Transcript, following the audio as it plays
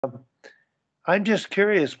I'm just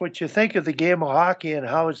curious what you think of the game of hockey and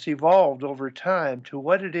how it's evolved over time to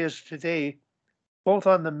what it is today, both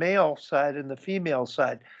on the male side and the female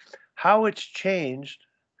side, how it's changed,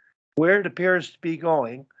 where it appears to be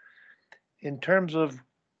going in terms of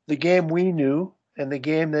the game we knew and the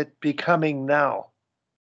game that's becoming now.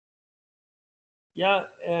 Yeah,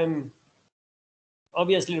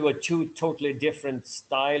 obviously there were two totally different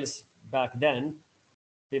styles back then,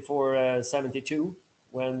 before 72,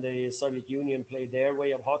 when the Soviet Union played their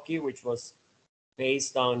way of hockey, which was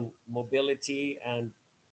based on mobility and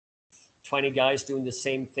 20 guys doing the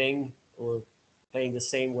same thing or playing the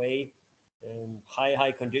same way,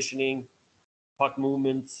 high conditioning, puck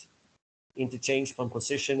movements, interchange from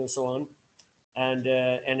position, and so on. And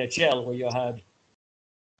NHL, where you had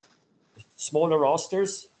smaller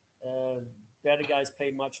rosters, uh, better guys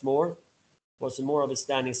played much more. Was more of a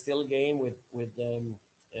standing still game um,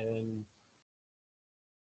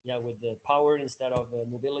 with the power instead of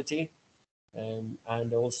mobility, and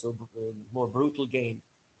also more brutal game.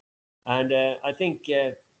 And I think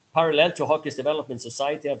parallel to hockey's development,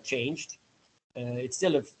 society have changed. It's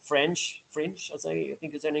still a fringe, I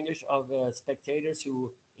think it's in English, of spectators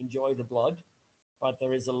who enjoy the blood, but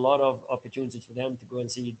there is a lot of opportunities for them to go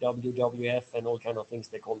and see WWF and all kind of things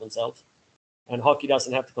they call themselves. And hockey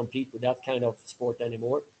doesn't have to compete with that kind of sport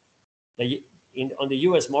anymore. On the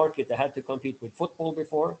U.S. market, they had to compete with football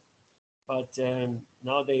before, but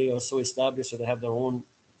now they are so established, so they have their own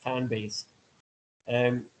fan base.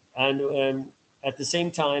 And at the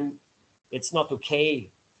same time, it's not okay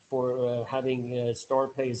for having star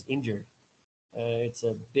players injured. It's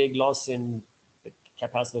a big loss in the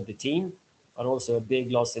capacity of the team, but also a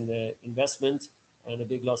big loss in the investment and a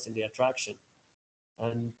big loss in the attraction.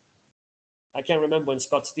 And I can't remember when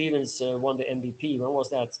Scott Stevens won the MVP. When was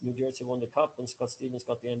that? New Jersey won the cup and Scott Stevens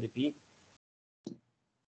got the MVP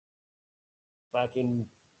back in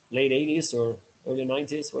late 80s or early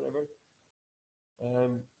 90s, whatever.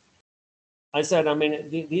 Um, I said, I mean,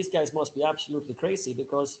 these guys must be absolutely crazy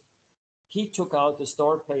because he took out the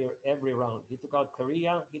star player every round. He took out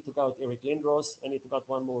Korea, he took out Eric Lindros, and he took out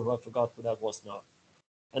one more who I forgot who that was now.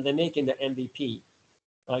 And they're making the MVP.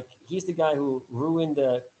 Like, he's the guy who ruined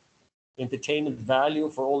the entertainment value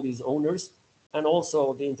for all these owners and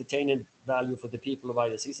also the entertainment value for the people who buy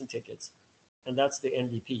the season tickets. And that's the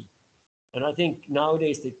MVP. And I think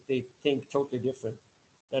nowadays they think totally different.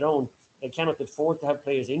 They cannot afford to have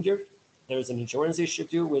players injured. There is an insurance issue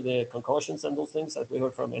too with the concussions and those things that we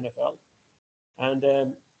heard from NFL.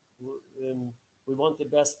 And we want the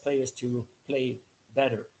best players to play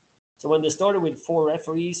better. So when they started with 4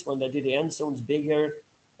 referees, when they did the end zones bigger,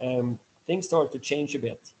 things started to change a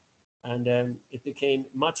bit. And it became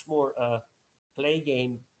much more a play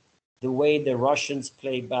game the way the Russians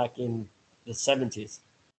played back in the 70s.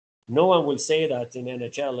 No one will say that in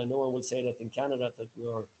NHL, and no one will say that in Canada, that we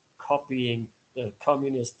are copying the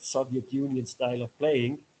communist Soviet Union style of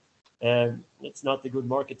playing. It's not a good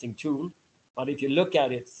marketing tool. But if you look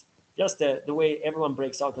at it, just the way everyone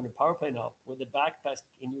breaks out on the power play now, with the backpack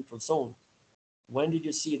in neutral zone. When did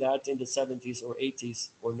you see that in the 70s or 80s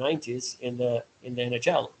or 90s in the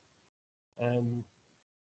NHL? Um,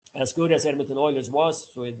 as good as Edmonton Oilers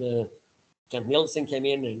was, with Kent Nielsen came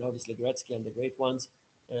in, and obviously Gretzky and the great ones,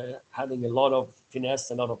 having a lot of finesse,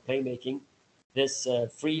 a lot of playmaking. This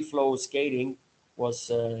free flow skating was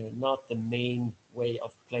not the main way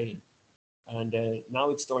of playing, and now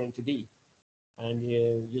it's starting to be. And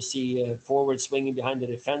you see forward swinging behind the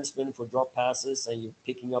defenseman for drop passes, and you're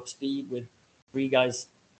picking up speed with three guys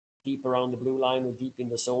deep around the blue line or deep in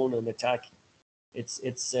the zone and attack.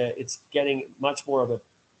 It's getting much more of a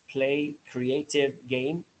play creative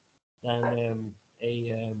game than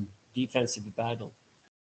a defensive battle.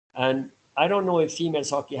 And I don't know if females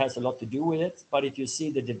hockey has a lot to do with it, but if you see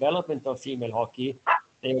the development of female hockey,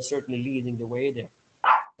 they are certainly leading the way there.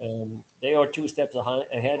 They are 2 steps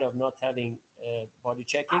ahead of not having body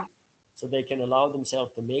checking, so they can allow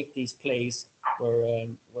themselves to make these plays where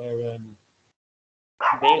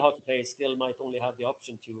male hockey players still might only have the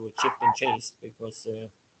option to chip and chase because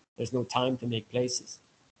there's no time to make plays.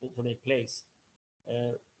 When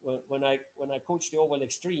I coached the Oval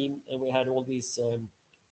Extreme and we had all these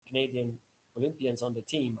Canadian Olympians on the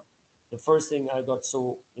team, the first thing I got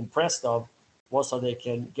so impressed of was how they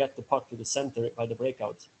can get the puck to the center by the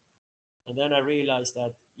breakout. And then I realized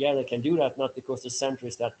that, yeah, they can do that not because the center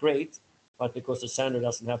is that great, but because the center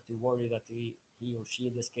doesn't have to worry that he or she,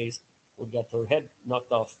 in this case, would get her head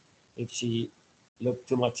knocked off if she looked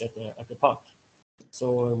too much at the puck.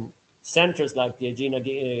 So centers like the Gina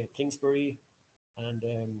Kingsbury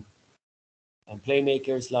and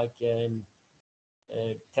playmakers like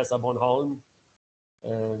Tessa Bonholm,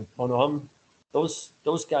 Bonholm.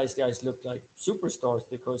 Those guys looked like superstars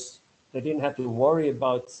because they didn't have to worry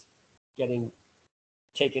about getting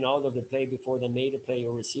taken out of the play before they made a play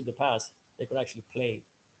or received a pass. They could actually play.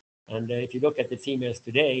 And if you look at the females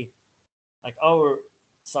today, like our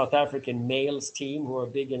South African males team, who are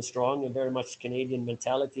big and strong and very much Canadian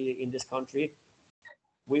mentality in this country,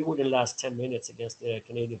 we wouldn't last 10 minutes against the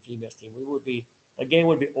Canadian females team. The game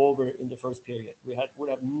would be over in the first period. Would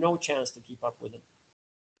have no chance to keep up with them.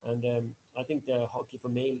 And I think the hockey for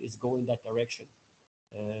male is going that direction.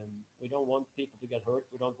 We don't want people to get hurt.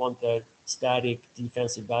 We don't want a static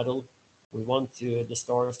defensive battle. We want the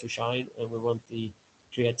stars to shine, and we want the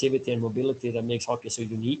creativity and mobility that makes hockey so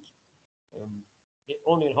unique.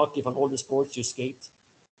 Only in hockey, from all the sports, you skate.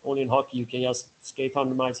 Only in hockey you can just skate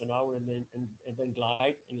 100 miles an hour and then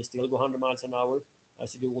glide, and you still go 100 miles an hour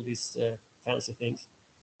as you do all these fancy things.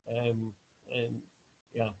 And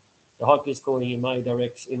yeah, the hockey is going in my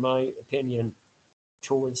direction, in my opinion,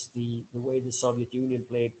 towards the way the Soviet Union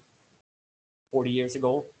played 40 years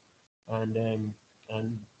ago, and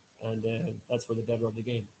that's for the better of the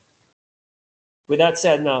game. With that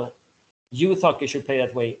said, now youth hockey should play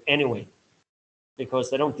that way anyway, because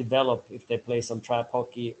they don't develop if they play some trap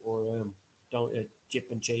hockey or don't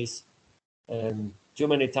chip and chase. Too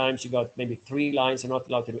many times you got maybe 3 lines are not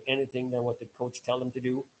allowed to do anything than what the coach tell them to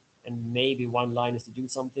do, and maybe 1 line is to do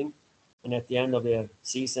something. And at the end of the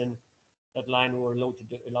season, that line who are allowed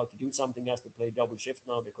to do something has to play double shift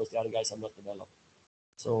now because the other guys have not developed.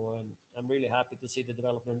 So I'm really happy to see the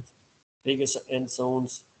development. Bigger end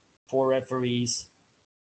zones, 4 referees,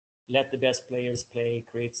 let the best players play,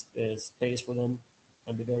 create space for them,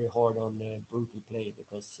 and be very hard on brutal play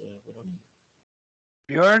because we don't need it.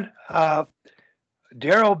 Bjorn,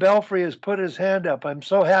 Daryl Belfry has put his hand up. I'm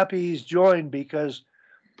so happy he's joined because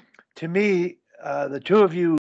to me, the two of you